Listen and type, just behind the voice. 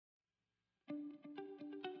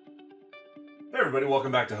Hey everybody,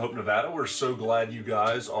 welcome back to Hope Nevada. We're so glad you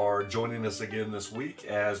guys are joining us again this week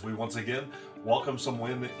as we once again welcome some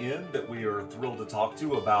women in that we are thrilled to talk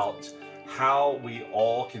to about how we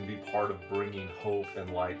all can be part of bringing hope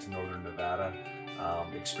and light to Northern Nevada,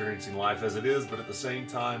 experiencing life as it is, but at the same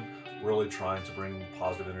time really trying to bring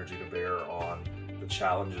positive energy to bear on the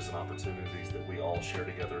challenges and opportunities that we all share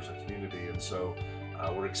together as a community. And so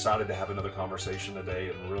we're excited to have another conversation today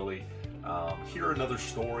and really hear another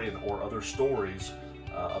story or other stories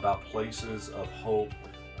about places of hope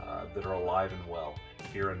that are alive and well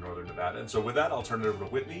here in Northern Nevada. And so with that, I'll turn it over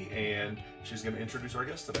to Whitney, and she's going to introduce our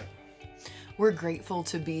guest today. We're grateful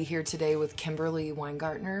to be here today with Kimberly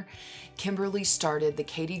Weingartner. Kimberly started the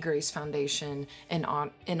Katie Grace Foundation in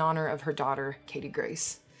honor of her daughter, Katie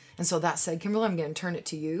Grace. And so that said, Kimberly, I'm going to turn it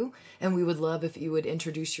to you, and we would love if you would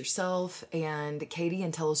introduce yourself and Katie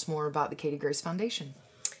and tell us more about the Katie Grace Foundation.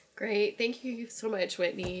 Great. Thank you so much,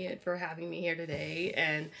 Whitney, for having me here today.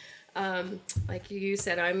 And like you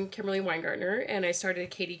said, I'm Kimberly Weingartner, and I started a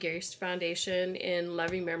Katie Grace Foundation in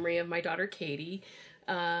loving memory of my daughter, Katie.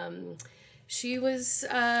 She was,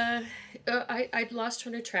 I'd lost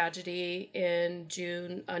her in a tragedy on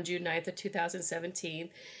June 9th of 2017.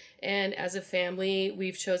 And as a family,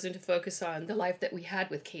 we've chosen to focus on the life that we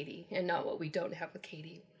had with Katie and not what we don't have with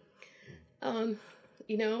Katie. And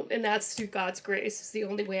that's through God's grace. It's the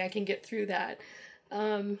only way I can get through that.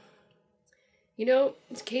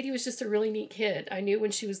 Katie was just a really neat kid. I knew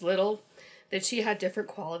when she was little that she had different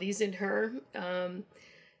qualities in her.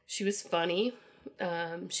 She was funny.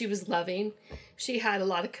 She was loving. She had a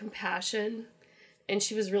lot of compassion, and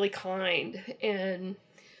she was really kind. And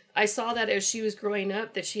I saw that as she was growing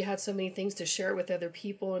up, that she had so many things to share with other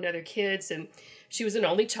people and other kids. And she was an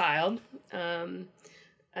only child.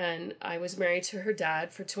 And I was married to her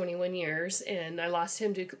dad for 21 years, and I lost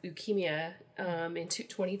him to leukemia in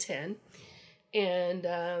 2010.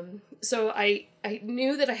 And so I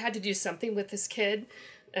knew that I had to do something with this kid.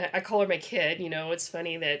 I call her my kid. It's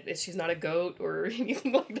funny that she's not a goat or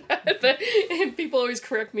anything like that. And people always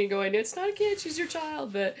correct me going, it's not a kid, she's your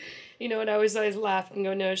child. But, and I always laugh and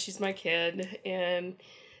go, no, she's my kid. And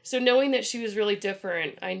so knowing that she was really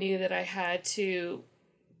different, I knew that I had to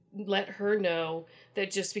let her know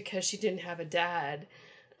that just because she didn't have a dad,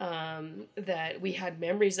 that we had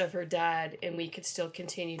memories of her dad and we could still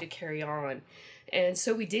continue to carry on. And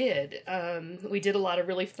so we did. We did a lot of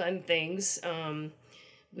really fun things.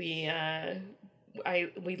 We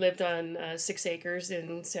lived on 6 acres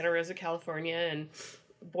in Santa Rosa, California, and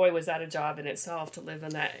boy, was that a job in itself to live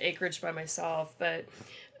on that acreage by myself. But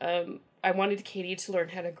I wanted Katie to learn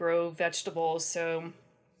how to grow vegetables, so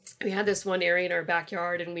we had this one area in our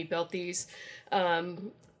backyard, and we built these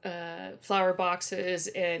flower boxes,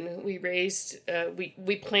 and we raised,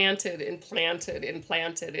 we planted and planted and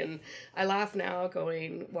planted. And I laugh now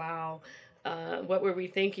going, wow, what were we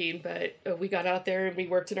thinking? But we got out there and we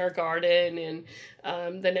worked in our garden.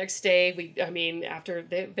 And the next day, after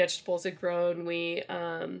the vegetables had grown,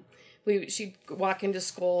 she'd walk into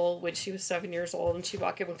school when she was 7 years old, and she'd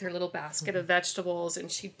walk in with her little basket of vegetables,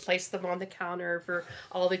 and she'd place them on the counter for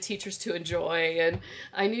all the teachers to enjoy. And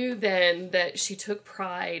I knew then that she took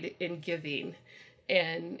pride in giving,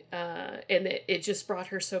 and it just brought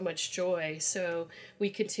her so much joy. So we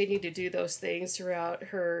continued to do those things throughout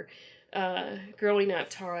her growing up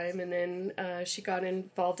time. And then she got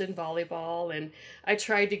involved in volleyball, and I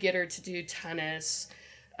tried to get her to do tennis.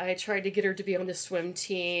 I tried to get her to be on the swim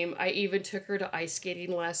team. I even took her to ice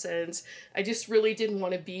skating lessons. I just really didn't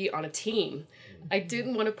want to be on a team. I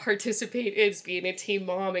didn't want to participate as being a team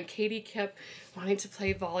mom. And Katie kept wanting to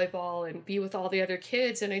play volleyball and be with all the other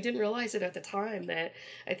kids. And I didn't realize it at the time that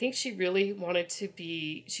I think she really wanted to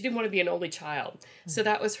be, she didn't want to be an only child. So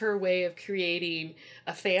that was her way of creating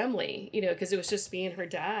a family, because it was just me and her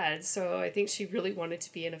dad. So I think she really wanted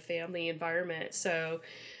to be in a family environment. So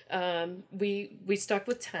we stuck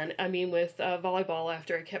with volleyball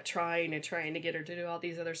after I kept trying to get her to do all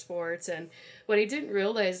these other sports. And what I didn't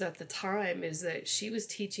realize at the time is that she was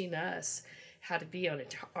teaching us how to be on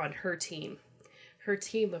her team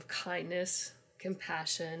of kindness,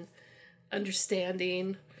 compassion,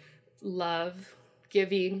 understanding, love,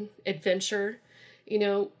 giving, adventure.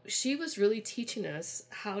 She was really teaching us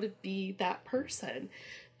how to be that person.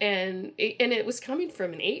 And it was coming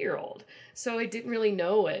from an 8-year-old. So I didn't really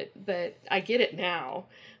know it, but I get it now.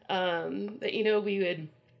 But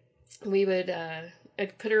we would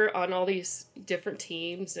I'd put her on all these different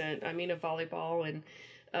teams, of volleyball, and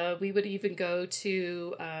we would even go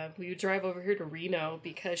to, we would drive over here to Reno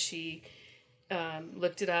because she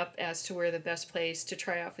looked it up as to where the best place to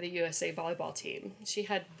try out for the USA volleyball team. She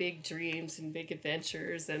had big dreams and big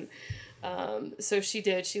adventures, and so she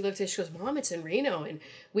did. She looked at it, she goes, Mom, it's in Reno, and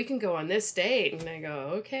we can go on this date. And I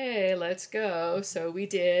go, okay, let's go. So we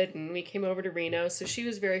did, and we came over to Reno. So she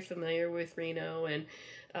was very familiar with Reno, and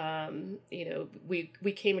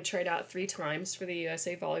we came and tried out 3 times for the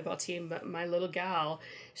USA volleyball team, but my little gal,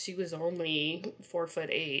 she was only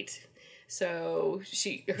 4'8". So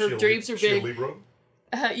her dreams were big. Libero?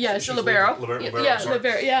 Yeah, she's a libero.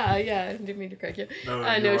 Libero. Yeah. Didn't mean to correct you. No,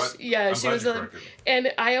 right. She was a.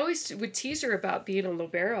 And I always would tease her about being a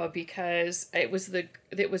libero because it was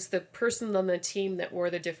the person on the team that wore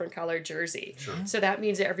the different colored jersey. Sure. So that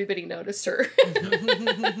means that everybody noticed her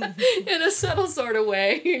in a subtle sort of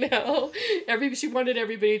way. She wanted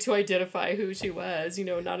everybody to identify who she was.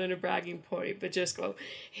 Not in a bragging point, but just go,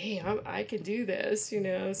 hey, I can do this.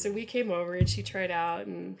 So we came over and she tried out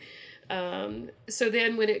and. So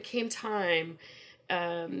then when it came time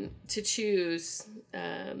to choose,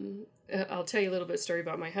 I'll tell you a little bit of story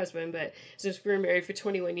about my husband, but since we were married for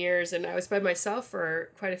 21 years and I was by myself for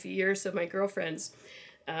quite a few years, so my girlfriends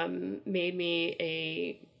made me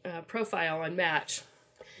a profile on Match,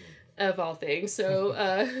 of all things.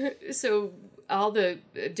 So all the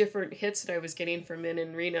different hits that I was getting from men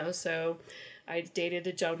in Reno, so I dated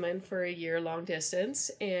a gentleman for a year long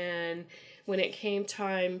distance, and when it came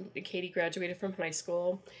time, Katie graduated from high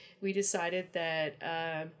school, we decided that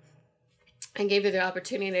I gave her the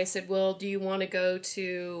opportunity and I said, well, do you want to go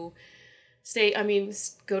to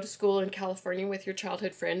school in California with your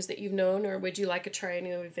childhood friends that you've known, or would you like to try a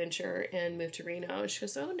new adventure and move to Reno? And she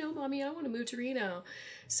goes, oh, no, Mommy, I want to move to Reno.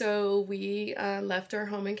 So we left our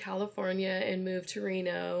home in California and moved to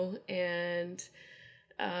Reno and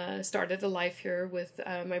started a life here with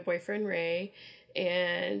my boyfriend, Ray.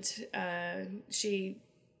 And she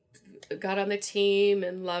got on the team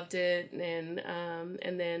and loved it,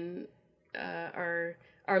 and then our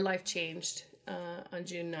life changed on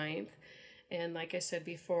June 9th. And like I said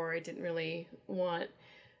before, I didn't really want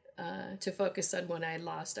to focus on what I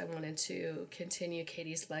lost. I wanted to continue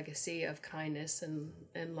Katie's legacy of kindness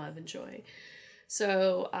and love and joy.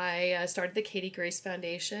 So I started the Katie Grace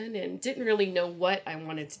Foundation and didn't really know what I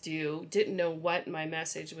wanted to do, didn't know what my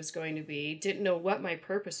message was going to be, didn't know what my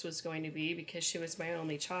purpose was going to be because she was my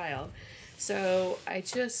only child. So I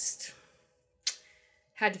just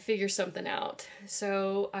had to figure something out.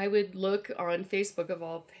 So I would look on Facebook of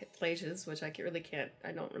all places, which I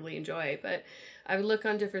don't really enjoy, but I would look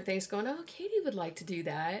on different things going, oh, Katie would like to do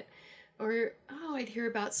that. Or, oh, I'd hear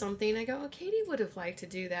about something. I go, oh, Katie would have liked to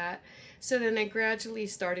do that. So then I gradually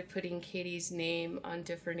started putting Katie's name on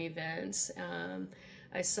different events.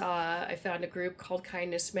 I found a group called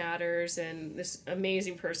Kindness Matters, and this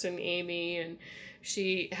amazing person, Amy, and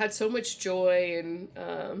she had so much joy and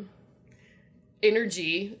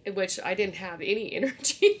energy, which I didn't have any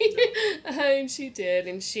energy. And she did,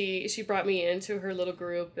 and she brought me into her little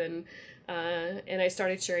group, and I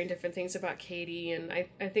started sharing different things about Katie. And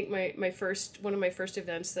I think one of my first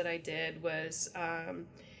events that I did was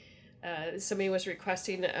somebody was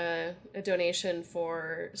requesting a donation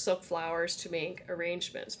for silk flowers to make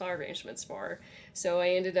flower arrangements for. So I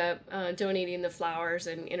ended up donating the flowers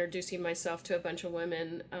and introducing myself to a bunch of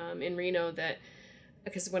women in Reno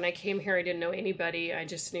because when I came here, I didn't know anybody. I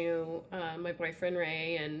just knew my boyfriend,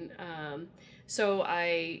 Ray, and so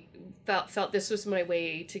I felt this was my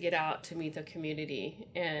way to get out to meet the community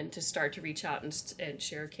and to start to reach out and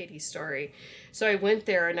share Katie's story. So I went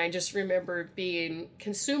there, and I just remember being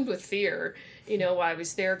consumed with fear. I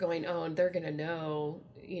was there going, oh, and they're going to know,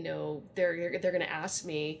 they're going to ask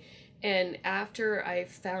me. And after I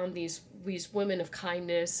found these women of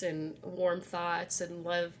kindness and warm thoughts and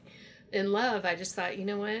love, I just thought, you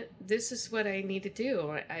know what, this is what I need to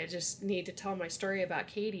do. I just need to tell my story about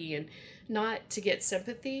Katie, and not to get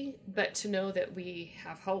sympathy, but to know that we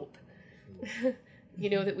have hope.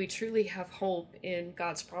 That we truly have hope in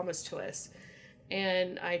God's promise to us.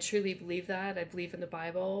 And I truly believe that. I believe in the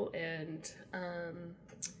Bible, and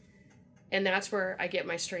that's where I get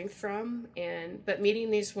my strength from. But meeting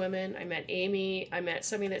these women, I met Amy, I met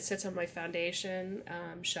somebody that sits on my foundation,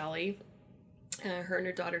 Shelly. Her and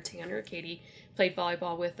her daughter Tanner, Katie, played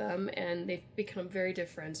volleyball with them, and they've become very dear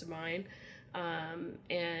friends of mine,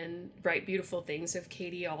 and write beautiful things of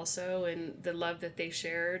Katie also, and the love that they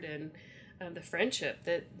shared. And the friendship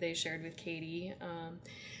that they shared with Katie.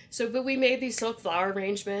 But we made these little flower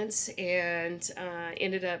arrangements and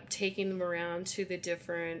ended up taking them around to the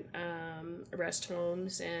different rest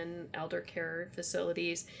homes and elder care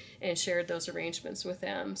facilities and shared those arrangements with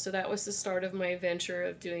them. So that was the start of my venture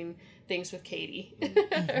of doing things with Katie,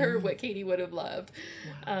 or what Katie would have loved.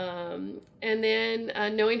 Wow. And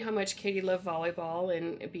then knowing how much Katie loved volleyball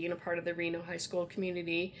and being a part of the Reno High School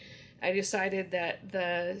community, I decided that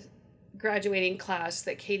the graduating class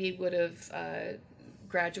that Katie would have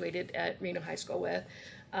graduated at Reno High School with,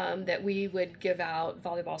 that we would give out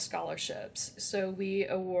volleyball scholarships. So we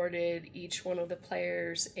awarded each one of the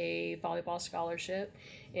players a volleyball scholarship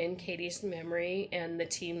in Katie's memory and the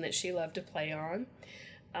team that she loved to play on.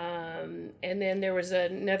 And then there was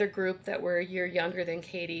another group that were a year younger than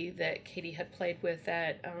Katie that Katie had played with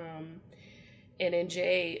at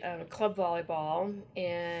NNJ club volleyball,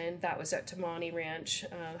 and that was at Tamani Ranch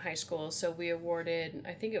High School. So we awarded,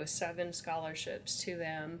 I think it was 7 scholarships to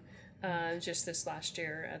them just this last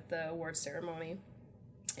year at the award ceremony.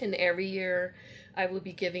 And every year I will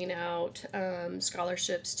be giving out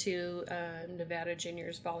scholarships to Nevada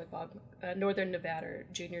Juniors Volleyball, Northern Nevada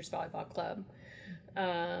Juniors Volleyball Club.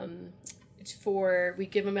 We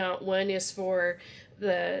give them out. One is for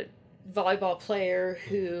the volleyball player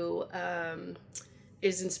who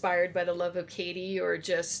is inspired by the love of Katie, or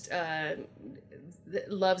just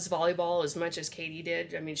loves volleyball as much as Katie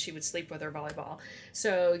did. I mean, she would sleep with her volleyball.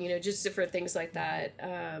 So, just different things like that.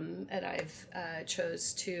 And I've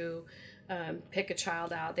chose to pick a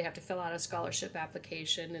child out. They have to fill out a scholarship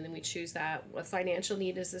application, and then we choose that. A financial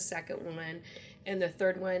need is the second one. And the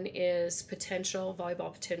third one is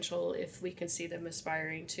volleyball potential, if we can see them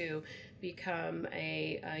aspiring to become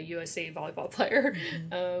a USA volleyball player.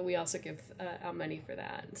 Mm-hmm. We also give out money for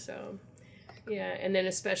that. So, yeah. And then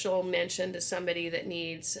a special mention to somebody that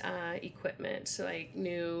needs equipment, so like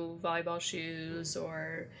new volleyball shoes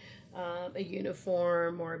or a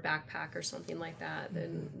uniform or a backpack or something like that.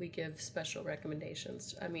 Then we give special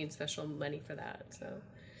special money for that. So,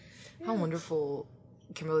 yeah. How wonderful,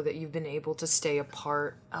 Kimberly, that you've been able to stay a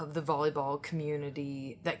part of the volleyball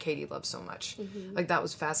community that Katie loves so much. Mm-hmm. Like, that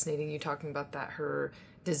was fascinating, you talking about that, her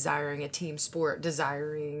desiring a team sport,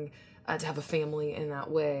 desiring to have a family in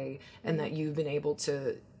that way, and that you've been able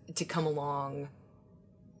to come along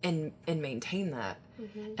and maintain that.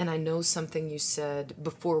 Mm-hmm. And I know something you said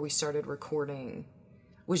before we started recording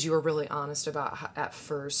was you were really honest about at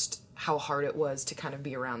first how hard it was to kind of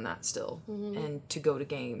be around that still, mm-hmm. and to go to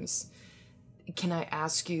games. Can I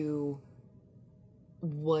ask you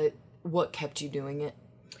what kept you doing it,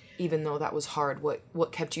 even though that was hard?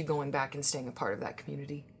 What kept you going back and staying a part of that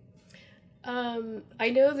community? I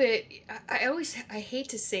know that I hate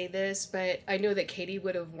to say this, but I know that Katie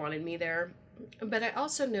would have wanted me there. But I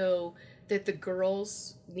also know that the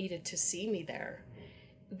girls needed to see me there.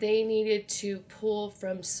 They needed to pull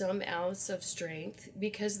from some ounce of strength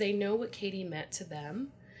because they know what Katie meant to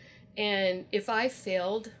them. And if I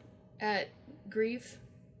failed at grief,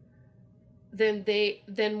 then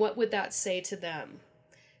what would that say to them?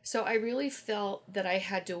 So I really felt that I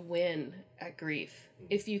had to win at grief.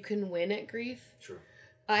 If you can win at grief, sure.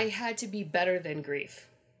 I had to be better than grief.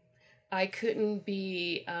 I couldn't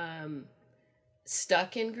be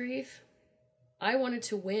stuck in grief. I wanted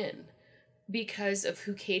to win because of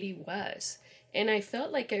who Katie was. And I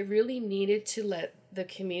felt like I really needed to let the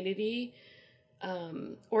community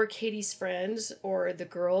or Katie's friends or the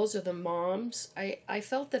girls or the moms, I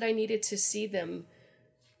felt that I needed to see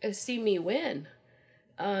me win,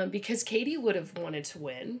 because Katie would have wanted to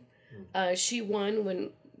win. She won when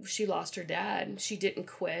she lost her dad. She didn't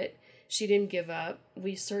quit. She didn't give up.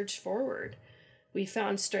 We surged forward. We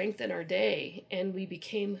found strength in our day, and we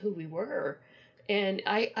became who we were. And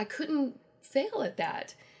I couldn't fail at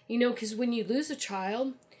that, because when you lose a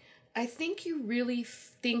child, I think you really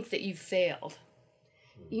think that you failed.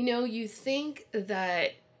 You think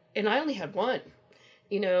that, and I only had one,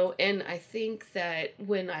 and I think that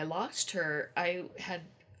when I lost her, I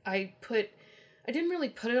didn't really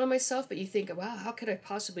put it on myself, but you think, wow, how could I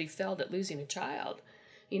possibly fail at losing a child?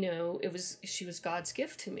 She was God's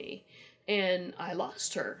gift to me, and I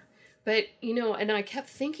lost her. But, and I kept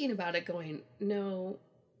thinking about it going, no,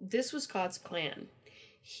 this was God's plan.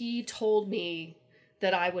 He told me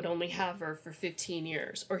that I would only have her for 15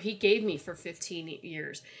 years, or he gave me for 15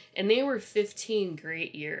 years. And they were 15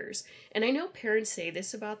 great years. And I know parents say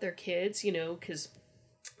this about their kids, because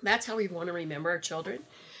that's how we want to remember our children.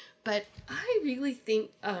 But I really think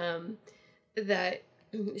that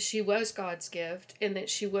she was God's gift, and that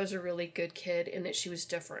she was a really good kid, and that she was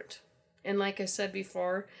different. And like I said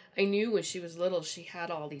before, I knew when she was little she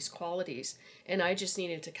had all these qualities, and I just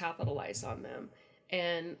needed to capitalize on them.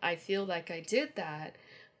 And I feel like I did that,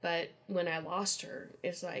 but when I lost her,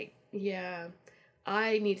 it's like, yeah,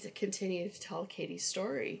 I need to continue to tell Katie's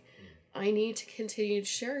story. I need to continue to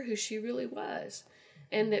share who she really was,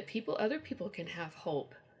 and that other people can have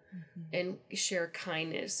hope and share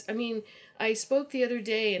kindness. I mean, I spoke the other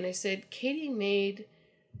day and I said, Katie made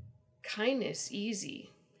kindness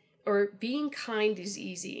easy. Or being kind is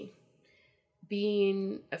easy.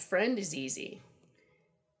 Being a friend is easy.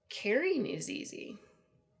 Caring is easy.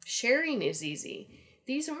 Sharing is easy.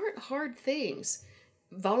 These aren't hard things.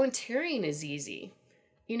 Volunteering is easy.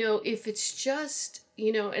 If it's just,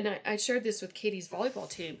 and I shared this with Katie's volleyball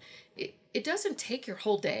team, it doesn't take your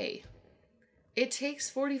whole day. It takes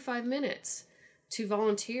 45 minutes to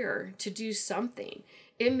volunteer, to do something.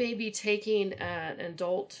 It may be taking an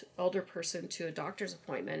older person to a doctor's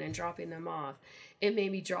appointment and dropping them off. It may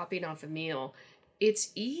be dropping off a meal.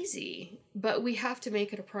 It's easy, but we have to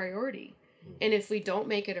make it a priority. And if we don't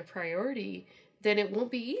make it a priority, then it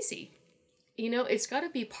won't be easy. It's got to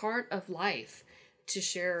be part of life to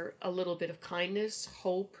share a little bit of kindness,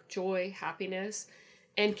 hope, joy, happiness.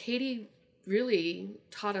 And Katie really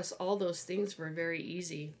taught us all those things were very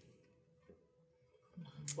easy.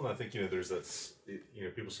 Well, I think, there's that,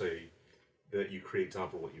 people say that you create time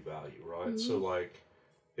for what you value, right? So, like,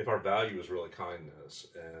 if our value is really kindness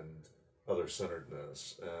and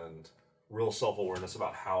other-centeredness and real self-awareness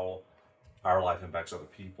about how our life impacts other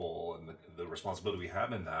people and the responsibility we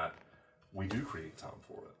have in that, we do create time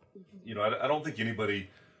for it. I don't think anybody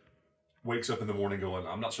wakes up in the morning going,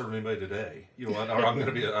 I'm not serving anybody today. Or I'm going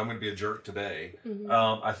to be a jerk today.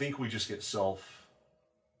 I think we just get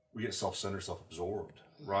self-centered, self-absorbed.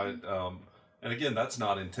 Right. And again, that's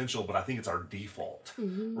not intentional, but I think it's our default,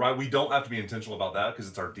 right? We don't have to be intentional about that because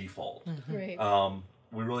it's our default. Right.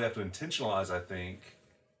 We really have to intentionalize, I think,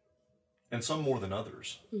 and some more than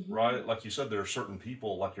others, right? Like you said, there are certain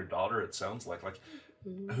people, like your daughter, it sounds like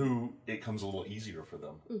who it comes a little easier for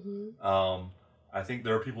them. I think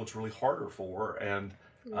there are people it's really harder for, and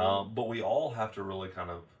but we all have to really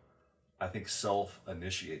kind of, I think,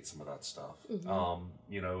 self-initiate some of that stuff.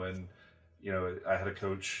 I had a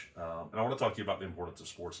coach, and I want to talk to you about the importance of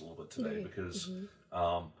sports a little bit today because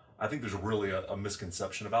I think there's really a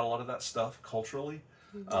misconception about a lot of that stuff culturally.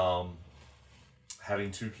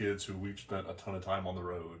 Having two kids who we've spent a ton of time on the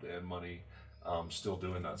road and money still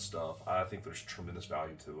doing that stuff, I think there's tremendous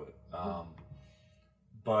value to it.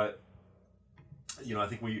 But, I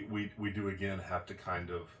think we do again have to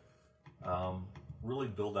kind of really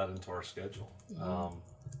build that into our schedule.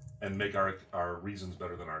 And make our reasons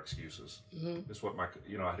better than our excuses. It's what I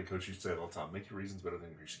had a coach used to say all the time, make your reasons better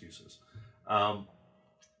than your excuses. Tell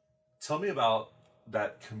me about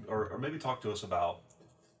that, or maybe talk to us about,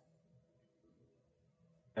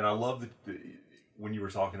 and I love when you were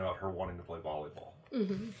talking about her wanting to play volleyball,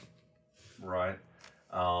 right?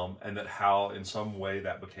 And that how in some way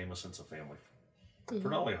that became a sense of family for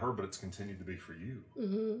not only her, but it's continued to be for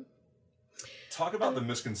you. Talk about the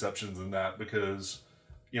misconceptions in that, because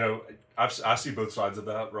I see both sides of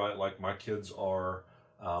that, right? Like my kids are,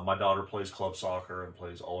 my daughter plays club soccer and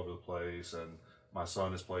plays all over the place, and my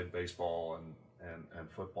son has played baseball and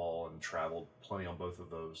football and traveled plenty on both of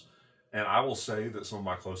those. And I will say that some of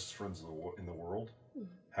my closest friends in the world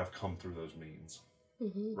have come through those means,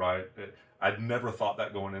 right? I'd never thought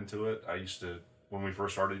that going into it. I used to, when we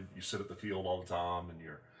first started, you sit at the field all the time,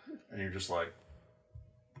 and you're just like,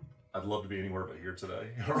 I'd love to be anywhere but here today,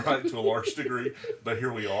 right, to a large degree, but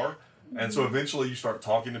here we are. And so eventually you start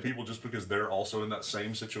talking to people just because they're also in that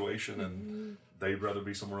same situation and they'd rather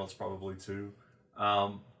be somewhere else probably too.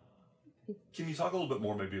 Can you talk a little bit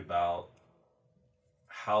more maybe about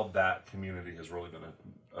how that community has really been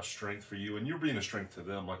a strength for you, and you're being a strength to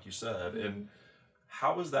them, like you said, and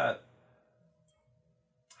how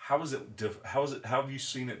have you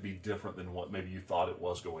seen it be different than what maybe you thought it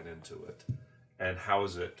was going into it? And how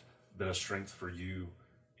has it been a strength for you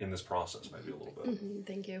in this process, maybe a little bit?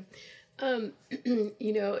 Thank you.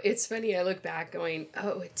 It's funny, I look back going,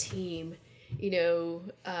 a team,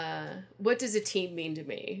 what does a team mean to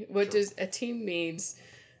me? Does a team means?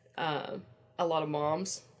 A lot of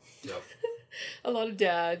moms, a lot of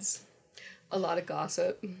dads, a lot of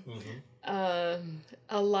gossip, a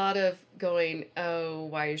lot of going, oh,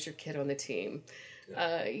 why is your kid on the team?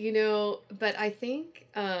 But I think,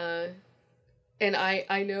 and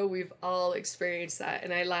I know we've all experienced that,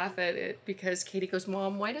 and I laugh at it because Katie goes,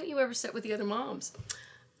 Mom, why don't you ever sit with the other moms?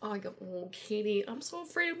 Oh, I go, oh, Katie, I'm so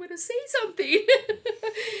afraid I'm going to say something,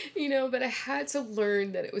 but I had to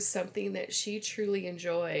learn that it was something that she truly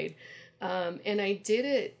enjoyed. And I did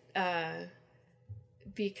it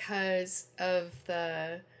because of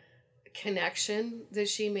the connection that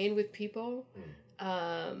she made with people,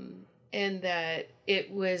 and that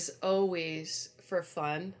it was always for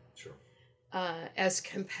fun. Sure. As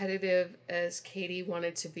competitive as Katie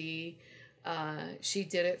wanted to be, she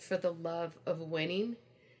did it for the love of winning.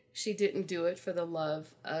 She didn't do it for the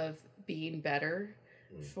love of being better,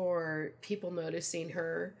 for people noticing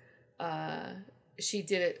her. She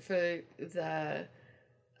did it for the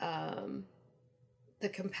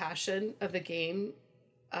compassion of the game.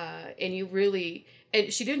 And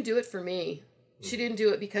she didn't do it for me. She didn't do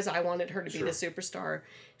it because I wanted her to be the superstar.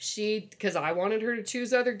 Because I wanted her to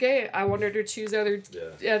choose other I wanted her to choose other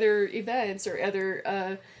events or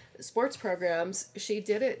other sports programs. She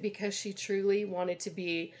did it because she truly wanted to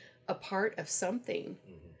be a part of something,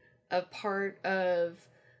 a part of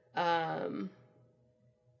a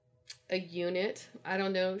unit. I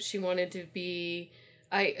don't know. She wanted to be.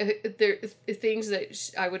 There things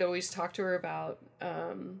that I would always talk to her about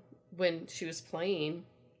when she was playing.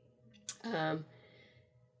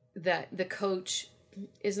 That the coach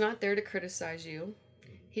is not there to criticize you.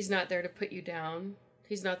 He's not there to put you down.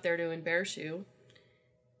 He's not there to embarrass you.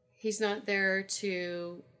 He's not there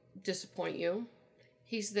to disappoint you.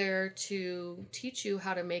 He's there to teach you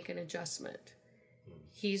how to make an adjustment.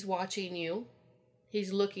 He's watching you.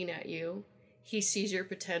 He's looking at you. He sees your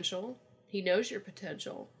potential. He knows your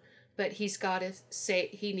potential. But he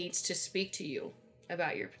needs to speak to you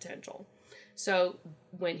about your potential. So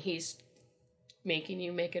when he's making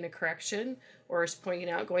you making a correction, or is pointing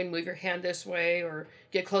out, going, move your hand this way, or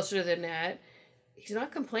get closer to the net, he's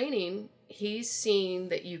not complaining. He's seeing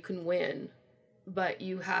that you can win, but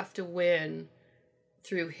you have to win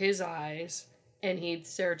through his eyes, and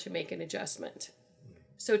he's there to make an adjustment.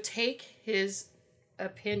 So take his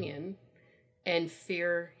opinion and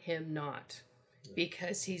fear him not,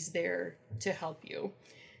 because he's there to help you.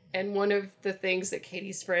 And one of the things that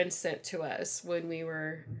Katie's friends sent to us when we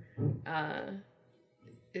were,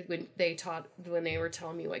 when they were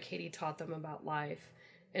telling me what Katie taught them about life,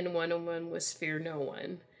 and one of them was fear no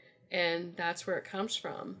one. And that's where it comes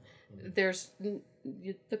from.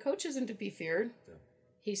 The coach isn't to be feared. Yeah.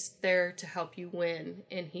 He's there to help you win,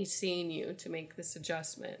 and he's seeing you to make this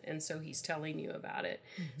adjustment, and so he's telling you about it.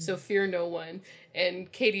 So fear no one. And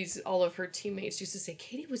all of her teammates used to say,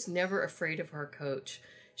 Katie was never afraid of our coach.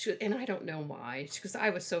 And I don't know why. Because I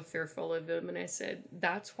was so fearful of him. And I said,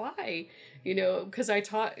 that's why, because I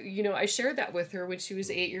shared that with her when she was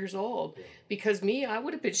 8 years old. Because I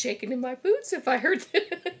would have been shaking in my boots if I heard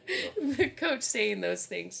the coach saying those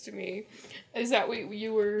things to me. Is that what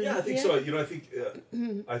you were? Yeah, I think so.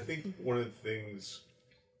 I think one of the things,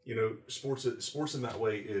 sports in that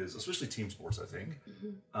way is, especially team sports, I think,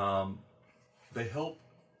 they help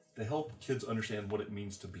kids understand what it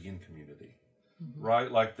means to be in community.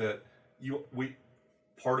 Right? Like that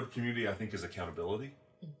part of community, I think, is accountability.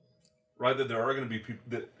 Right? That there are going to be people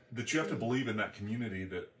that you have to believe in that community,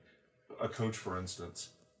 that a coach, for instance,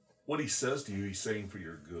 what he says to you, he's saying for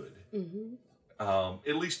your good.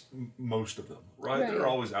 At least most of them, right? There are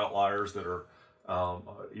always outliers that are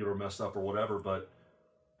messed up or whatever, but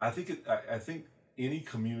I think any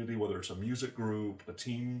community, whether it's a music group, a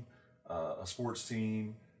team, a sports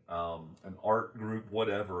team, an art group,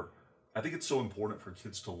 whatever, I think it's so important for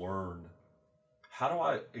kids to learn, how do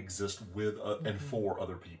I exist with and for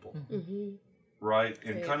other people, right?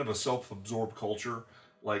 In kind of a self-absorbed culture,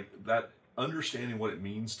 like that, understanding what it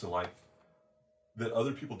means to that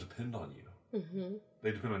other people depend on you.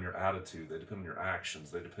 They depend on your attitude. They depend on your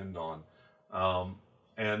actions. They depend on,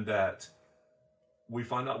 and that we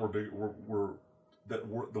find out the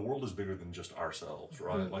world is bigger than just ourselves,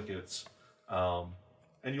 right? Like it's.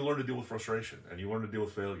 And you learn to deal with frustration, and you learn to deal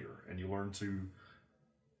with failure, and you learn to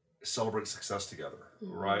celebrate success together,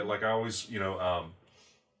 right? Like I always,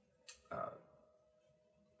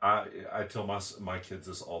 I tell my kids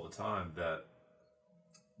this all the time, that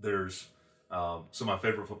there's, so my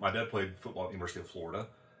dad played football at the University of Florida,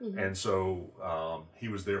 and so he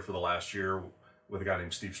was there for the last year with a guy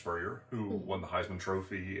named Steve Spurrier, who won the Heisman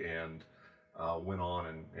Trophy and went on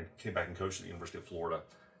and came back and coached at the University of Florida.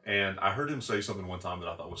 And I heard him say something one time that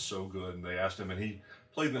I thought was so good. And they asked him, and he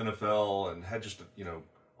played in the NFL and had just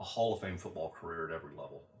a Hall of Fame football career at every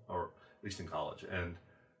level, or at least in college. And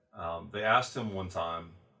they asked him one time,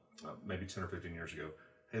 maybe 10 or 15 years ago,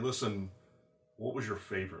 hey, listen, what was your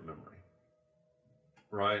favorite memory?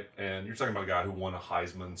 Right? And you're talking about a guy who won a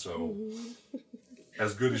Heisman, so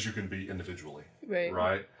as good as you can be individually.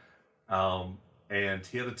 Right? And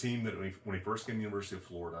he had a team that when he first came to the University of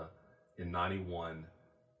Florida in 91,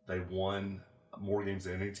 they won more games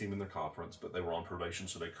than any team in their conference, but they were on probation,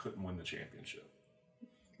 so they couldn't win the championship.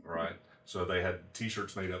 Right? So they had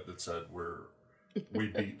T-shirts made up that said, we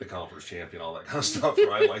beat the conference champion, all that kind of stuff,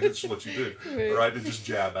 right? Like, it's what you do, right? To just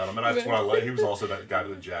jab at him. And that's what I like. He was also that guy that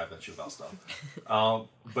would jab at you about stuff.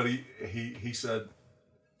 But he said,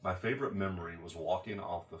 my favorite memory was walking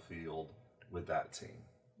off the field with that team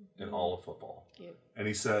in all of football. Yep. And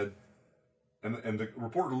he said, and the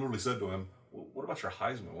reporter literally said to him, well, what about your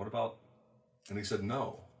Heisman? What about, and he said,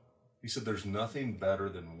 no. He said, there's nothing better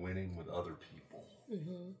than winning with other people,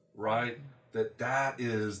 right? That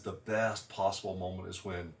is the best possible moment, is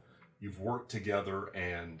when you've worked together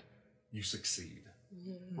and you succeed,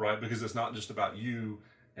 right? Because it's not just about you,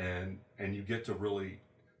 and you get to really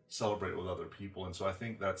celebrate with other people. And so I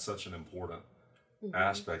think that's such an important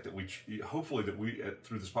aspect that we hopefully that we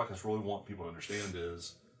through this podcast really want people to understand,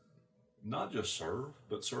 is not just serve,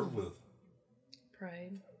 but serve with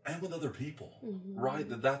pride and with other people, right?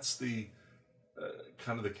 That's the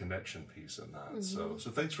kind of the connection piece in that. So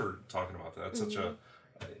thanks for talking about that. It's such a,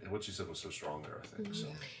 what you said was so strong there, I think. So.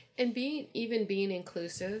 And being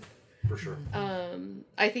inclusive. For sure.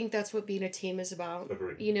 I think that's what being a team is about.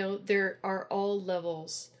 Agreed. You know, there are all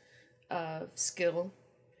levels of skill.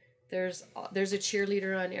 There's a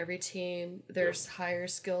cheerleader on every team. There's higher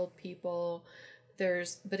skilled people.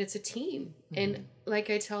 But it's a team. And like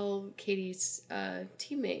I tell Katie's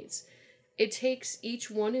teammates, it takes each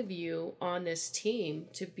one of you on this team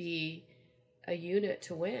to be a unit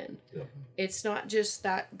to win. Yeah. It's not just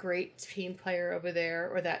that great team player over there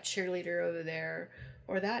or that cheerleader over there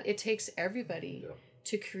or that. It takes everybody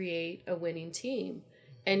to create a winning team.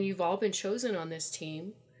 And you've all been chosen on this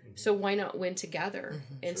team. So why not win together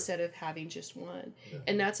instead of having just one? Yeah.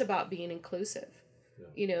 And that's about being inclusive. Yeah.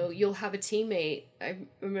 You know, you'll have a teammate. I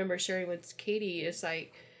remember sharing with Katie, it's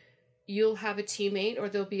like, you'll have a teammate, or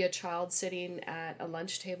there'll be a child sitting at a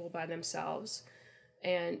lunch table by themselves.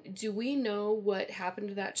 And do we know what happened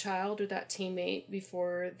to that child or that teammate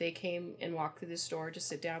before they came and walked through this door to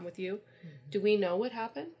sit down with you? Do we know what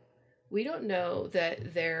happened? We don't know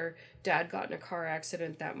that their dad got in a car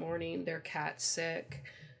accident that morning, their cat's sick,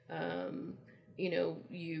 you know,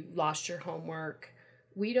 you lost your homework.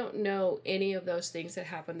 We don't know any of those things that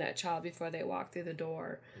happened to that child before they walked through the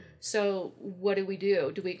door. So what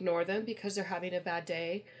do? Do we ignore them because they're having a bad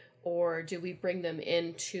day? Or do we bring them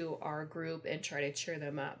into our group and try to cheer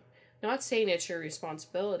them up? Not saying it's your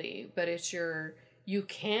responsibility, but you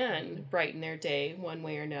can brighten their day one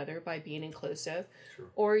way or another by being inclusive. Sure.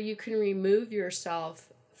 Or you can remove yourself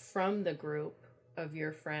from the group of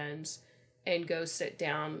your friends and go sit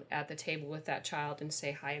down at the table with that child and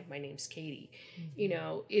say, hi, my name's Katie. You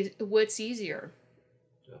know, what's easier?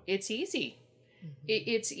 Yeah. It's easy.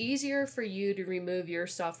 It's easier for you to remove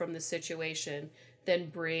yourself from the situation than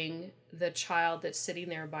bring the child that's sitting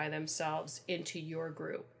there by themselves into your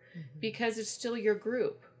group, because it's still your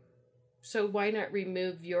group. So why not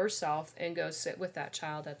remove yourself and go sit with that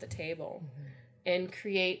child at the table and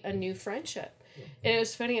create a new friendship? And it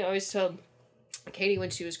was funny, I always told Katie when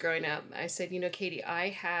she was growing up, I said, you know, Katie, I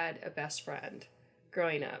had a best friend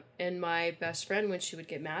growing up. And my best friend, when she would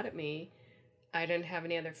get mad at me, I didn't have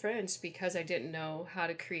any other friends because I didn't know how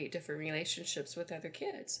to create different relationships with other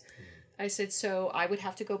kids. I said, so I would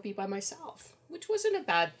have to go be by myself, which wasn't a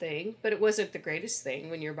bad thing, but it wasn't the greatest thing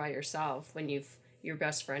when you're by yourself, when you've your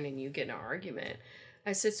best friend and you get in an argument.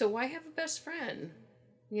 I said, so why have a best friend?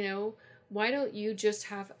 You know, why don't you just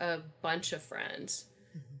have a bunch of friends?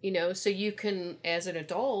 You know, so you can, as an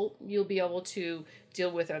adult, you'll be able to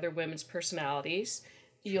deal with other women's personalities.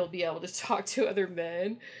 You'll be able to talk to other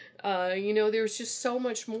men. You know, there's just so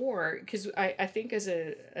much more. Because I think as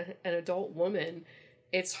an adult woman,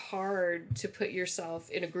 it's hard to put yourself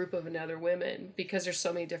in a group of another women because there's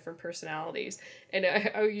so many different personalities. And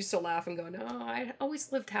I used to laugh and go, no, I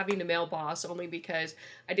always lived having a male boss only because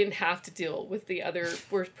I didn't have to deal with the other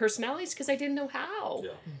personalities because I didn't know how.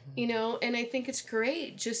 Yeah. You know, and I think it's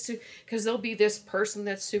great just to, because there'll be this person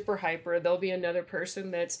that's super hyper, there'll be another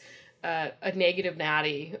person that's a negative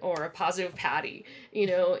Natty or a positive Patty, you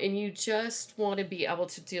know, and you just want to be able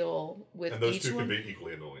to deal with each one. And those two can be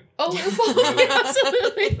equally annoying. Oh,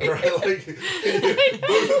 absolutely. Right? Like,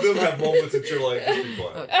 both of them have moments that you're like, just be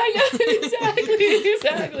quiet. I know,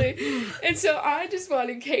 exactly. And so I just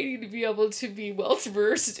wanted Katie to be able to be well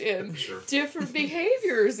versed in different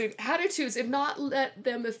behaviors and attitudes and not let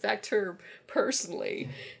them affect her personally,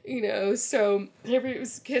 so every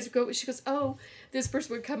kids would go, she goes, oh, this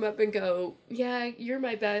person would come up and go, yeah,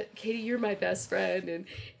 Katie, you're my best friend. And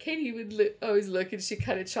Katie would always look, and she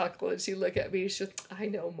kind of chuckle, and she'd look at me, and she goes, I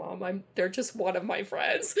know, Mom, they're just one of my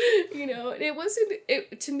friends,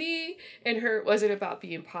 and to me and her, it wasn't about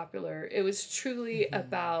being popular. It was truly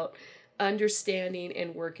about understanding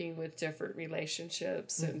and working with different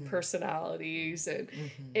relationships and personalities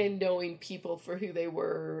and knowing people for who they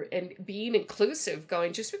were and being inclusive,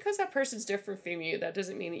 going, just because that person's different from you, that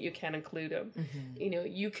doesn't mean that you can't include them.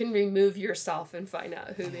 You can remove yourself and find out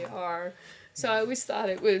who they are. So I always thought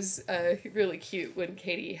it was really cute when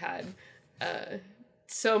Katie had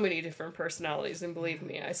so many different personalities, and believe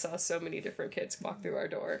me, I saw so many different kids walk through our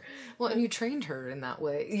door. Well, and you trained her in that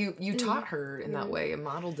way. You taught her in that way and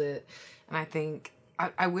modeled it. And I think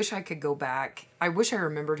I wish I could go back. I wish I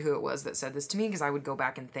remembered who it was that said this to me, because I would go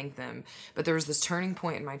back and thank them. But there was this turning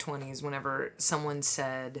point in my 20s whenever someone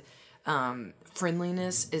said,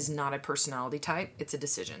 friendliness is not a personality type, it's a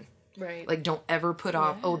decision. Right. Like, don't ever put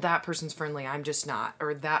off, oh, that person's friendly, I'm just not,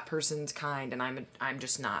 or that person's kind and I'm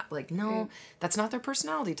just not. Like, no, that's not their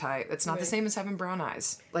personality type. It's not the same as having brown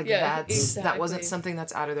eyes. Like, that wasn't something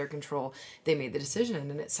that's out of their control. They made the decision,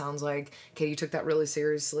 and it sounds like Katie took that really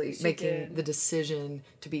seriously, making the decision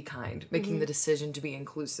to be kind, making the decision to be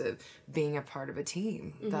inclusive, being a part of a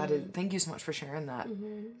team. That is, thank you so much for sharing that.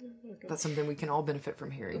 That's something we can all benefit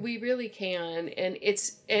from hearing. We really can, and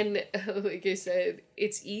like I said,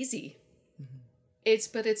 it's easy.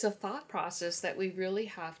 But it's a thought process that we really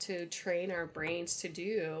have to train our brains to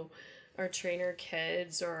do, or train our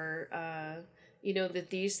kids, or that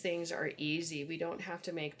these things are easy. We don't have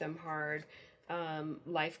to make them hard.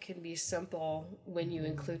 Life can be simple when you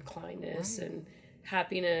include kindness and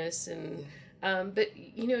happiness, and but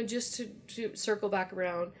just to circle back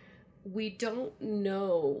around, we don't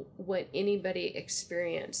know what anybody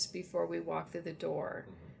experienced before we walk through the door.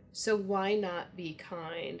 So why not be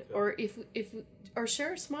kind? Or or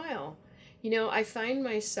share a smile. I find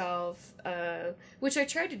myself, which I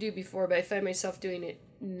tried to do before, but I find myself doing it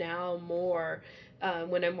now more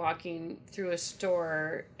when I'm walking through a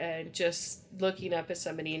store and just looking up at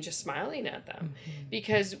somebody and just smiling at them.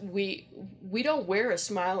 Because we don't wear a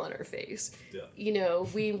smile on our face.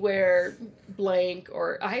 We wear blank,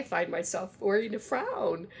 or I find myself wearing a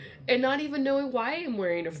frown and not even knowing why I'm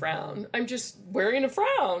wearing a frown. I'm just wearing a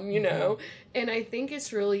frown, And I think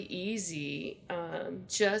it's really easy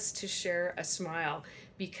just to share a smile,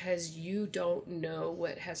 because you don't know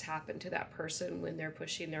what has happened to that person when they're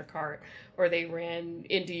pushing their cart, or they ran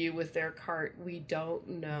into you with their cart. We don't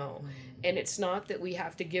know. And it's not that we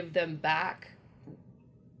have to give them back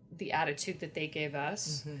the attitude that they gave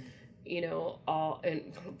us.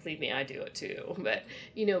 And believe me, I do it too. But,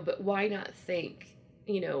 but why not think,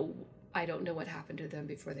 I don't know what happened to them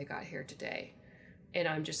before they got here today, and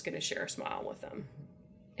I'm just going to share a smile with them.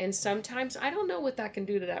 And sometimes I don't know what that can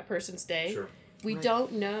do to that person's day. Sure. We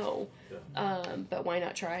don't know, but why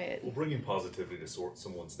not try it? Well, bringing positivity to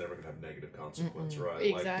someone's never going to have negative consequence, right?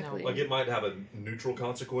 Exactly. Like it might have a neutral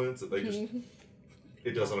consequence that they just,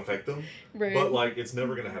 it doesn't affect them. Right. But it's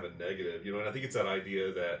never going to have a negative, and I think it's that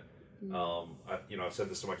idea that, I've said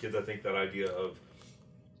this to my kids, I think that idea of,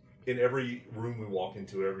 in every room we walk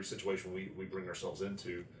into, every situation we bring ourselves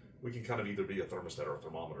into, we can kind of either be a thermostat or a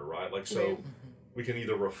thermometer, right? We can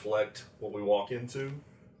either reflect what we walk into,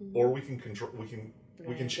 or we can control.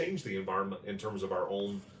 We can change the environment in terms of our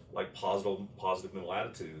own positive mental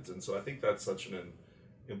attitudes. And so I think that's such an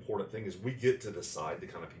important thing, is we get to decide the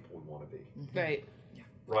kind of people we want to be. Right.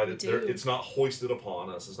 Right. It's not hoisted upon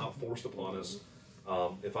us. It's not forced upon us.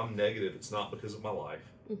 If I'm negative, it's not because of my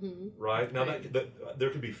life. Right. Now that there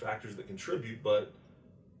could be factors that contribute, but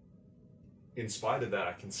in spite of that,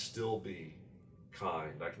 I can still be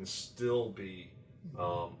kind. I can still be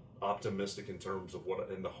optimistic in terms of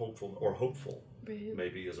hopeful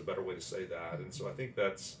maybe is a better way to say that. And so I think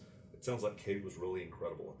it sounds like Katie was really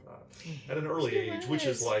incredible at that at an early age, which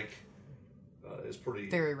is is pretty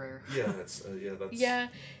very rare. Yeah,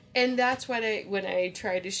 and that's when I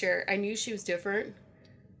tried to share, I knew she was different,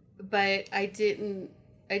 but I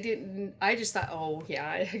just thought, oh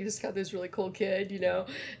yeah, I just got this really cool kid,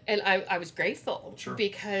 and I was grateful. Sure.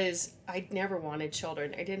 Because I never wanted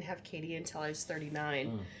children. I didn't have Katie until I was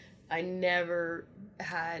 39. I never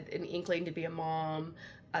had an inkling to be a mom.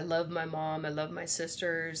 I love my mom. I love my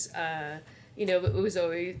sisters. But it was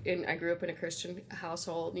always, and I grew up in a Christian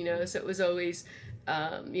household, so it was always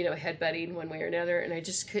headbutting one way or another. And I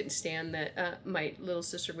just couldn't stand that. My little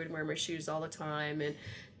sister would wear my shoes all the time,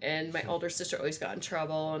 and my older sister always got in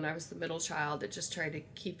trouble, and I was the middle child that just tried to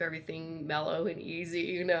keep everything mellow and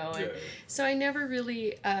easy, And so I never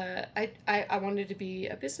really, I wanted to be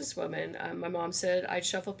a businesswoman. My mom said I'd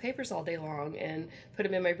shuffle papers all day long and put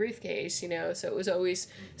them in my briefcase, So it was always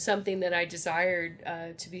something that I desired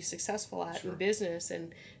to be successful at in business,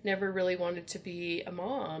 and never really wanted to be a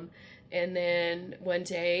mom. And then one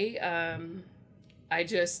day, I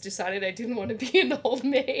just decided I didn't want to be an old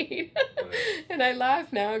maid. And I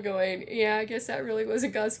laugh now going, yeah, I guess that really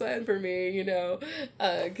wasn't God's plan for me,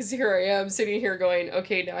 because here I am sitting here going,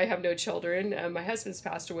 okay, now I have no children. My husband's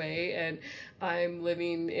passed away, and I'm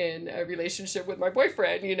living in a relationship with my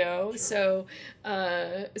boyfriend, Sure. So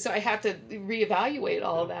I have to reevaluate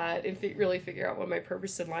all that and really figure out what my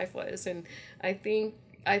purpose in life was. And I think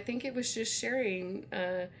it was just sharing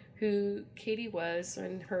who Katie was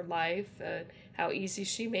in her life, how easy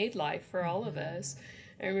she made life for all of us.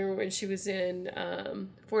 I remember when she was in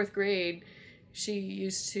 4th grade, she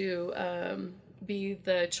used to be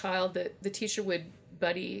the child that the teacher would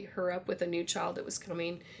buddy her up with a new child that was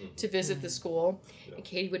coming to visit the school. Yeah. And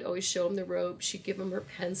Katie would always show him the ropes. She'd give him her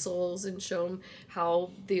pencils and show him how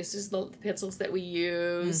this is the pencils that we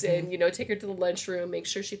use, and take her to the lunchroom, make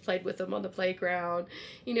sure she played with them on the playground.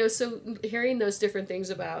 So hearing those different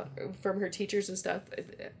things from her teachers and stuff,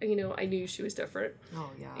 I knew she was different. Oh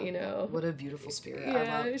yeah. What a beautiful spirit.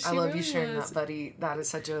 Yeah, I love really you sharing was. that, buddy. That is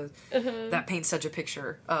such a that paints such a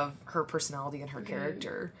picture of her personality and her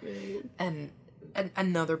character. Right. And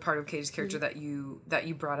another part of Katie's character that you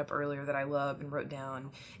brought up earlier that I love and wrote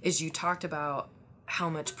down is you talked about how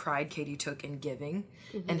much pride Katie took in giving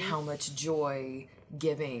and how much joy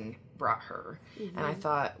giving brought her. And I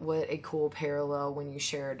thought, what a cool parallel when you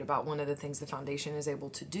shared about one of the things the foundation is able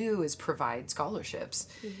to do is provide scholarships.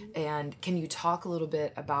 And can you talk a little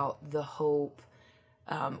bit about the hope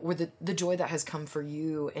or the joy that has come for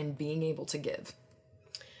you in being able to give?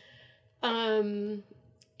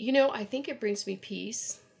 I think it brings me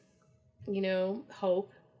peace,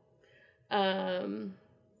 hope,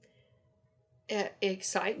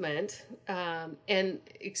 excitement, and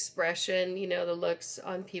expression, the looks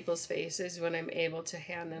on people's faces when I'm able to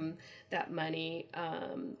hand them that money,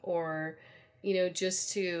 or,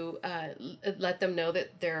 just to let them know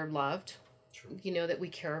that they're loved, that we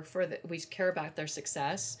care that we care about their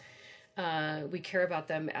success. We care about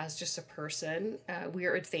them as just a person. We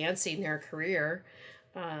are advancing their career.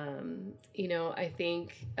 I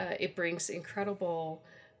think it brings incredible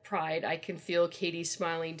pride. I can feel Katie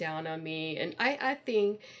smiling down on me, and I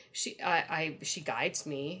think she guides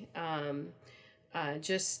me.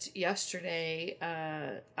 Just yesterday,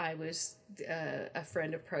 a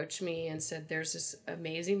friend approached me and said, "There's this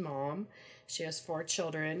amazing mom. She has 4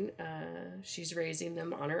 children. She's raising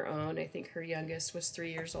them on her own. I think her youngest was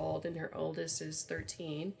 3 years old, and her oldest is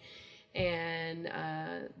 13, and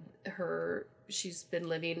she's been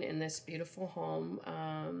living in this beautiful home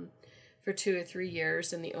for 2 or 3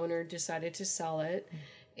 years, and the owner decided to sell it.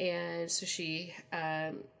 And so she,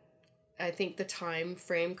 I think the time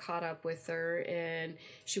frame caught up with her, and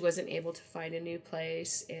she wasn't able to find a new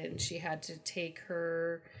place, and she had to take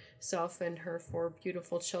herself and her 4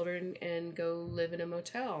 beautiful children and go live in a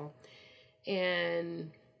motel.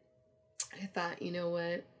 And I thought, you know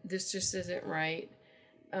what, this just isn't right.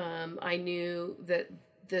 I knew that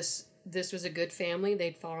this was a good family.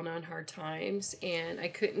 They'd fallen on hard times, and I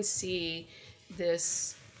couldn't see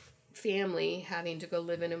this family having to go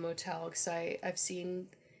live in a motel, because I've seen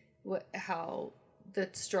how the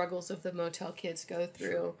struggles of the motel kids go through.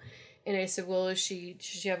 Sure. And I said, well, does she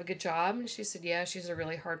have a good job? And she said, yeah, she's a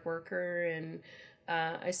really hard worker. And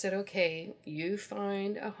I said, okay, you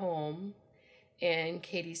find a home, and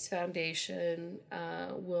Katie's foundation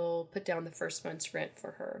will put down the first month's rent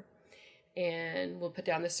for her. And we'll put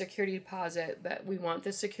down the security deposit, but we want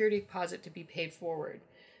the security deposit to be paid forward.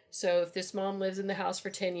 So if this mom lives in the house for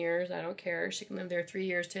 10 years, I don't care. She can live there 3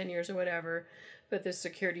 years, 10 years, or whatever. But the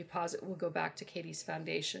security deposit will go back to Katie's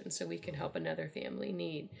foundation so we can help another family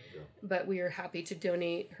need. Yeah. But we are happy to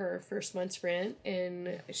donate her first month's rent,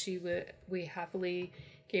 and we happily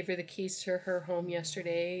gave her the keys to her home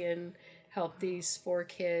yesterday and helped these 4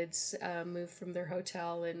 kids move from their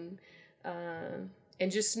hotel. And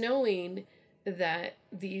just knowing that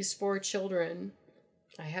these 4 children,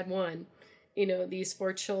 I had one, these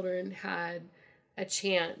 4 children had a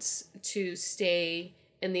chance to stay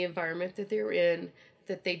in the environment that they were in,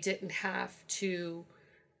 that they didn't have to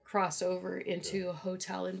cross over into a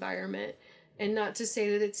hotel environment. And not to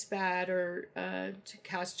say that it's bad or to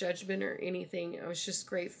cast judgment or anything. I was just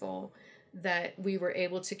grateful that we were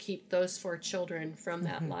able to keep those 4 children from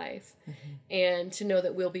that life, and to know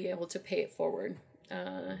that we'll be able to pay it forward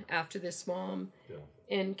after this mom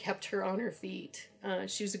and kept her on her feet.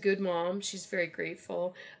 She was a good mom. She's very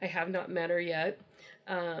grateful. I have not met her yet.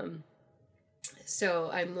 So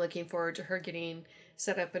I'm looking forward to her getting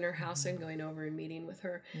set up in her house and going over and meeting with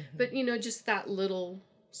her. But, just that little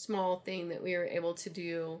small thing that we were able to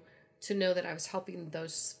do to know that I was helping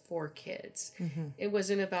those 4 kids. It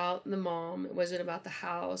wasn't about the mom. It wasn't about the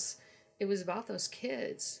house. It was about those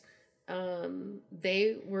kids.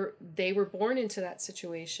 They were born into that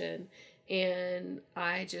situation, and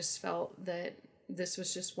I just felt that this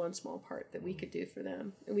was just one small part that we could do for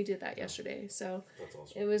them, and we did that yesterday. So That's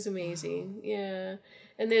awesome. it was amazing. Yeah.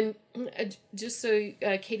 And then just so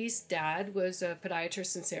Katie's dad was a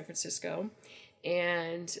podiatrist in San Francisco,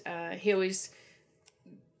 and he always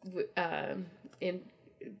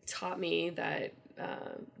taught me that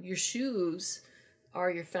your shoes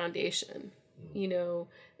are your foundation.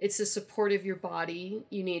 It's the support of your body.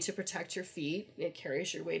 You need to protect your feet. It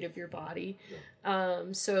carries your weight of your body.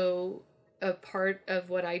 So a part of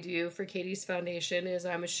what I do for Katie's Foundation is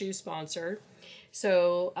I'm a shoe sponsor.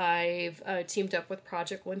 So I've teamed up with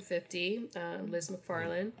Project 150, Liz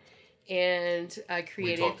McFarland, and I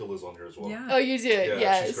created... We talked to Liz on here as well. Yeah. Oh, you did? Yeah,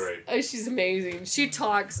 Yes. she's great. Oh, she's amazing. She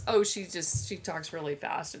talks really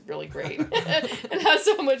fast and really great. And has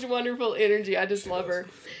so much wonderful energy. I just love her.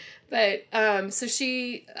 But, so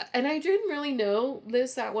she, and I didn't really know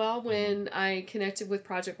Liz that well when I connected with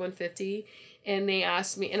Project 150, and they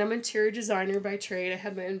asked me, and I'm an interior designer by trade. I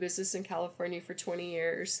had my own business in California for 20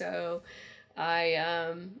 years. So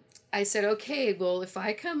I said, okay, well, if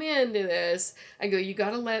I come into this, I go, you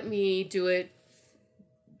got to let me do it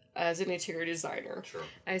as an interior designer. Sure.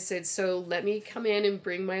 I said, so let me come in and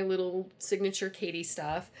bring my little signature Katie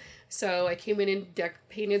stuff. So I came in and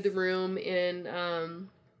painted the room in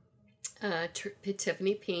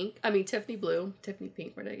Tiffany blue. Tiffany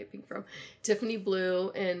pink. Where did I get pink from? Tiffany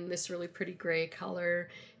blue and this really pretty gray color.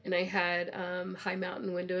 And I had High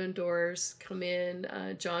Mountain Window and Doors come in.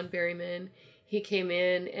 John Berryman. He came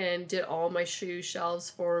in and did all my shoe shelves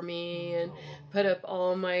for me and put up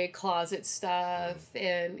all my closet stuff.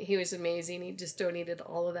 And he was amazing. He just donated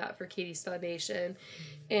all of that for Katie's Foundation.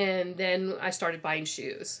 And then I started buying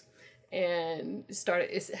shoes and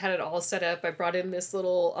had it all set up. I brought in this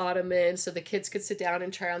little ottoman so the kids could sit down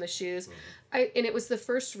and try on the shoes. And it was the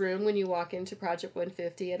first room when you walk into Project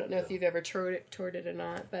 150. I don't know if you've ever toured it or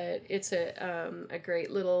not, but it's a great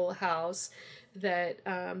little house that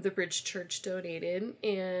the Bridge Church donated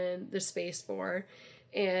and the space for.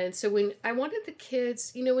 And so when I wanted the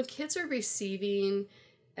kids, when kids are receiving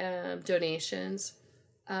donations,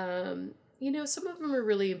 some of them are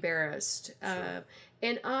really embarrassed. Sure.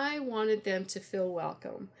 And I wanted them to feel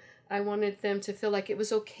welcome. I wanted them to feel like it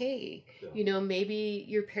was okay. Yeah. Maybe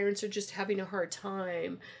your parents are just having a hard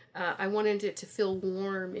time. I wanted it to feel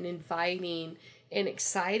warm and inviting and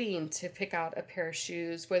exciting to pick out a pair of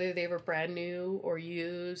shoes, whether they were brand new or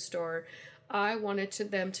used, or I wanted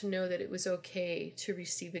them to know that it was okay to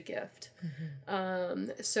receive a gift.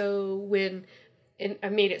 And I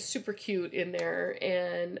made it super cute in there,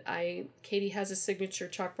 and Katie has a signature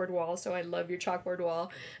chalkboard wall, so I love your chalkboard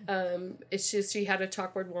wall. It's just, she had a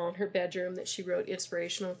chalkboard wall in her bedroom that she wrote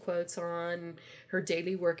inspirational quotes on, her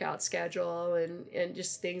daily workout schedule, and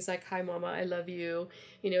just things like, hi mama, I love you,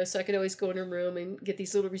 so I could always go in her room and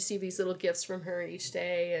receive these little gifts from her each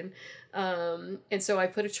day. And so I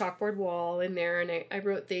put a chalkboard wall in there, and I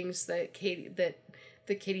wrote things that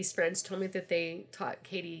Katie's friends told me that they taught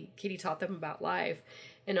Katie taught them about life.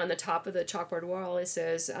 And on the top of the chalkboard wall, it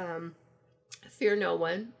says, fear no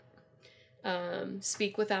one,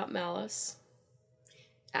 speak without malice,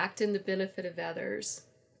 act in the benefit of others,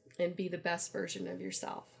 and be the best version of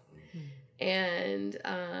yourself. And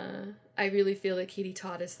I really feel that Katie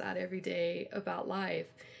taught us that every day about life.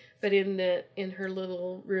 But in her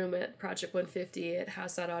little room at Project 150, it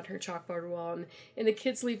has that on her chalkboard wall. And the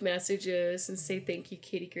kids leave messages and say, thank you,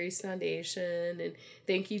 Katie Grace Foundation, and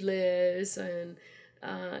thank you, Liz. And,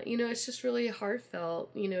 it's just really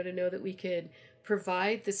heartfelt, to know that we could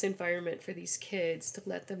provide this environment for these kids, to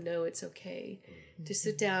let them know it's okay to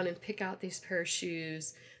sit down and pick out these pair of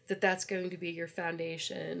shoes, that's going to be your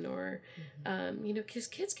foundation. Or, because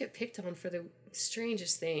kids get picked on for the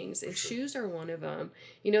strangest things, and shoes are one of them.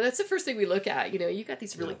 That's the first thing we look at. You got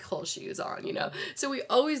these really cool shoes on, so we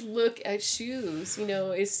always look at shoes.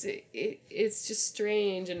 It's just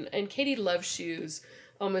strange. And Katie loves shoes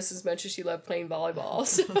almost as much as she loved playing volleyball.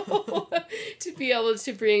 So to be able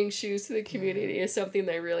to bring shoes to the community is something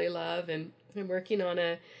they really love. And I'm working on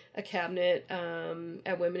a cabinet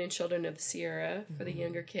at Women and Children of the Sierra for the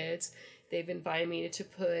younger kids. They've invited me to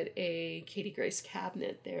put a Katie Grace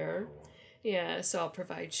cabinet there. Yeah, so I'll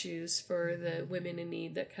provide shoes for the women in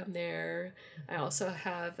need that come there. I also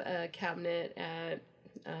have a cabinet at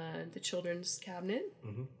the children's cabinet.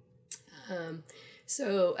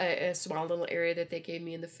 So a small little area that they gave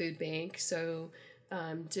me in the food bank. So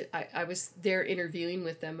I was there interviewing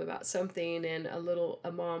with them about something, and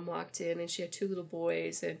a mom walked in, and she had two little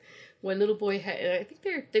boys, and one little boy had, and I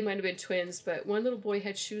think they might have been twins, but one little boy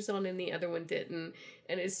had shoes on and the other one didn't,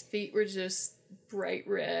 and his feet were just bright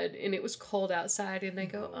red, and it was cold outside, and I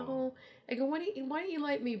go, why don't you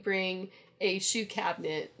let me bring a shoe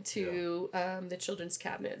cabinet to the children's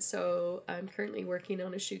cabinet? So I'm currently working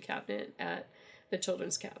on a shoe cabinet at the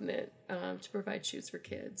children's cabinet to provide shoes for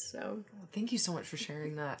kids. So thank you so much for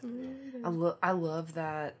sharing that. I love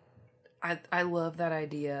that. I love that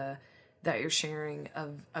idea that you're sharing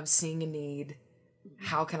of seeing a need.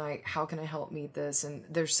 How can I help meet this? And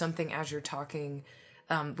there's something as you're talking.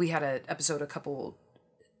 We had an episode a couple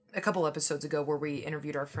episodes ago where we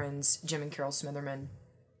interviewed our friends Jim and Carol Smitherman,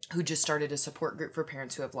 who just started a support group for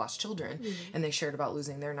parents who have lost children, and they shared about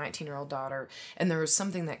losing their 19-year-old daughter. And there was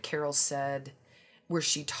something that Carol said where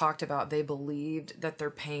she talked about they believed that their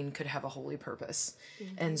pain could have a holy purpose.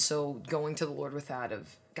 And so going to the Lord with that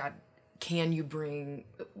of, God,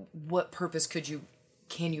 what purpose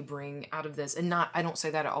can you bring out of this? And I don't say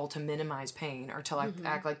that at all to minimize pain or to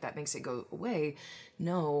act like that makes it go away.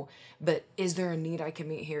 No, but is there a need I can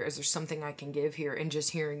meet here? Is there something I can give here? And just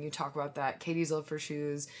hearing you talk about that, Katie's love for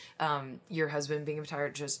shoes, your husband being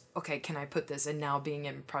retired, just, okay, can I put this? And now being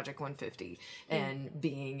in Project 150 and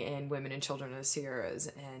being in Women and Children of the Sierras.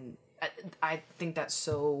 And I think that's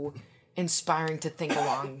so inspiring to think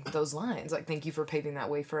along those lines. Like, thank you for paving that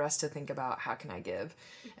way for us to think about how can I give.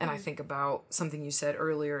 And I think about something you said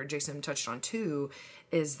earlier, Jason touched on too,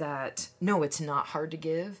 is that no, it's not hard to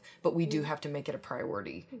give, but we do have to make it a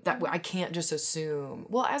priority. That I can't just assume,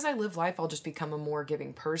 well, as I live life, I'll just become a more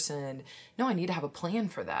giving person. No, I need to have a plan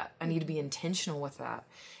for that. I need to be intentional with that.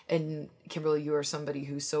 And Kimberly, you are somebody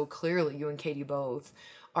who so clearly, you and Katie both,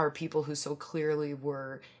 are people who so clearly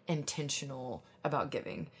were intentional about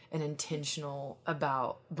giving and intentional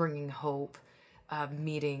about bringing hope,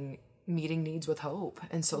 meeting needs with hope.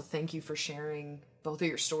 And so thank you for sharing both of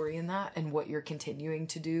your story in that and what you're continuing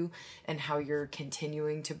to do and how you're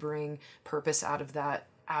continuing to bring purpose out of that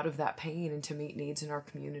pain and to meet needs in our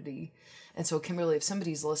community. And so Kimberly, if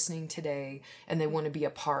somebody's listening today and they want to be a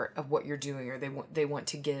part of what you're doing or they want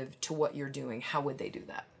to give to what you're doing, how would they do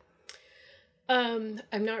that? I'm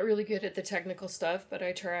not really good at the technical stuff, but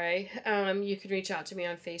I try. You can reach out to me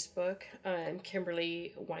on Facebook. I'm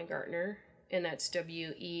Kimberly Weingartner, and that's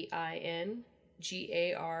Weingartner.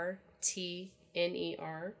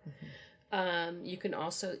 You can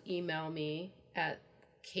also email me at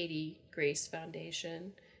Katie Grace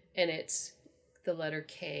Foundation, and it's the letter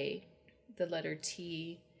K, the letter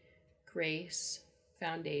T, Grace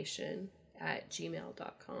Foundation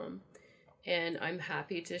 @gmail.com. And I'm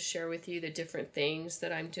happy to share with you the different things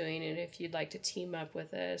that I'm doing. And if you'd like to team up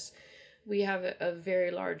with us, we have a very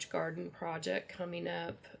large garden project coming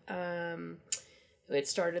up. It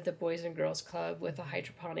started the Boys and Girls Club with a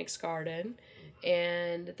hydroponics garden,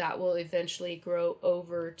 and that will eventually grow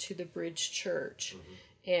over to the Bridge Church.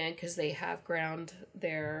 And because they have ground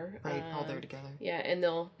there, right, all there together. Yeah, and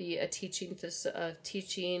there'll be a teaching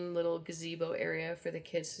little gazebo area for the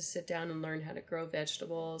kids to sit down and learn how to grow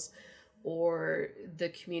vegetables. Or the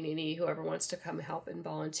community, whoever wants to come help and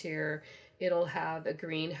volunteer. It'll have a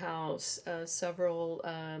greenhouse, several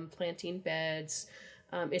planting beds.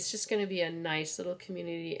 It's just going to be a nice little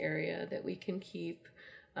community area that we can keep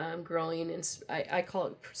growing. And I call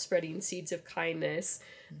it spreading seeds of kindness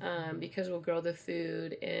because we'll grow the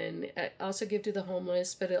food and also give to the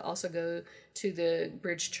homeless, but it'll also go to the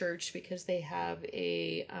Bridge Church because they have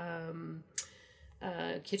a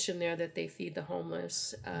kitchen there that they feed the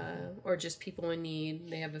homeless or just people in need.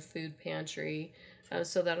 They have a food pantry.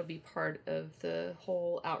 So that'll be part of the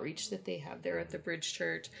whole outreach that they have there at the Bridge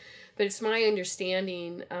Church. But it's my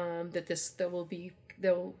understanding that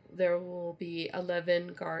there will be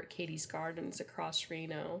 11 Katie's Gardens across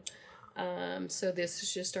Reno. So this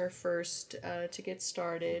is just our first to get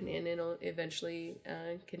started, and it'll eventually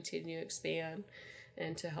continue to expand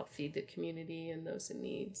and to help feed the community and those in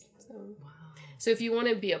need. So, wow. So if you want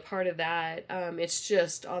to be a part of that, it's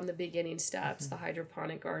just on the beginning steps. The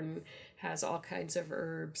hydroponic garden has all kinds of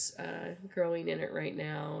herbs growing in it right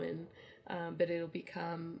now, and but it'll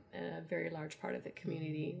become a very large part of the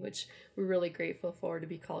community, which we're really grateful for, to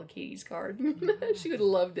be called Katie's Garden. She would have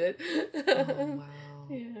loved it. Oh, wow.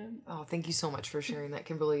 Yeah. Oh, thank you so much for sharing that,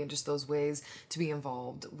 Kimberly, and just those ways to be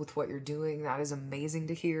involved with what you're doing. That is amazing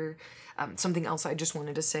to hear. Something else I just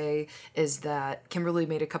wanted to say is that Kimberly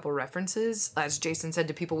made a couple references, as Jason said,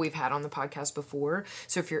 to people we've had on the podcast before.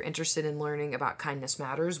 So if you're interested in learning about Kindness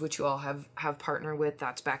Matters, which you all have partnered with,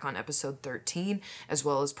 that's back on episode 13, as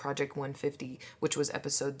well as Project 150, which was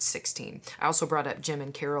episode 16. I also brought up Jim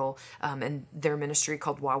and Carol and their ministry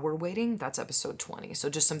called While We're Waiting. That's episode 20. So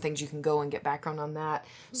just some things you can go and get background on that.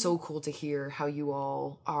 So cool to hear how you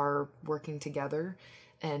all are working together.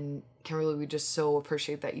 And Kimberly, we just so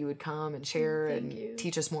appreciate that you would come and share and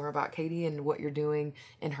teach us more about Katie and what you're doing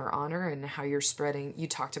in her honor and how you're spreading. You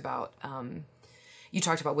talked about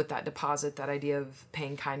with that deposit, that idea of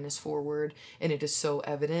paying kindness forward, and it is so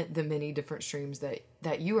evident the many different streams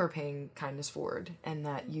that you are paying kindness forward, and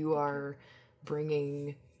that you are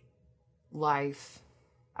bringing life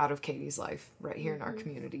out of Katie's life right here in our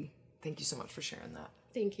community. Thank you so much for sharing that.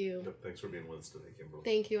 Thank you. Yep, thanks for being with us today, Kimberly.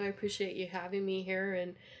 Thank you. I appreciate you having me here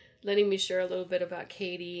and letting me share a little bit about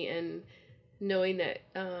Katie, and knowing that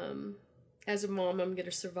as a mom, I'm going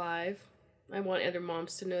to survive. I want other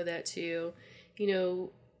moms to know that too.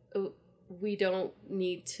 You know, we don't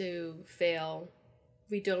need to fail.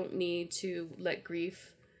 We don't need to let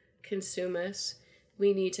grief consume us.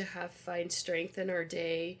 We need to find strength in our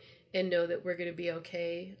day and know that we're going to be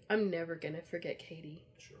okay. I'm never going to forget Katie.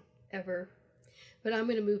 Sure. Ever. But I'm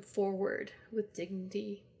going to move forward with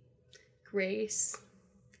dignity, grace,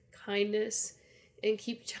 kindness, and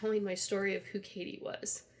keep telling my story of who Katie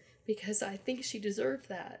was, because I think she deserved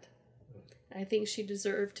that. I think she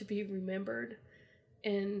deserved to be remembered,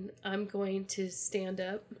 and I'm going to stand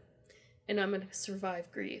up, and I'm going to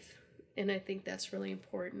survive grief. And I think that's really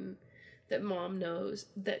important, that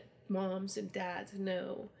that moms and dads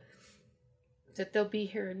know that they'll be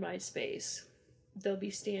here in my space. They'll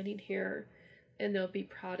be standing here, and they'll be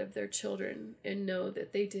proud of their children and know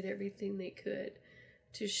that they did everything they could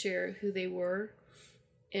to share who they were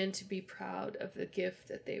and to be proud of the gift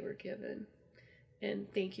that they were given.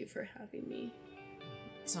 And thank you for having me.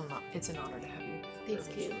 It's an honor to have you.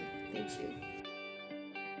 Thank you. Thank you.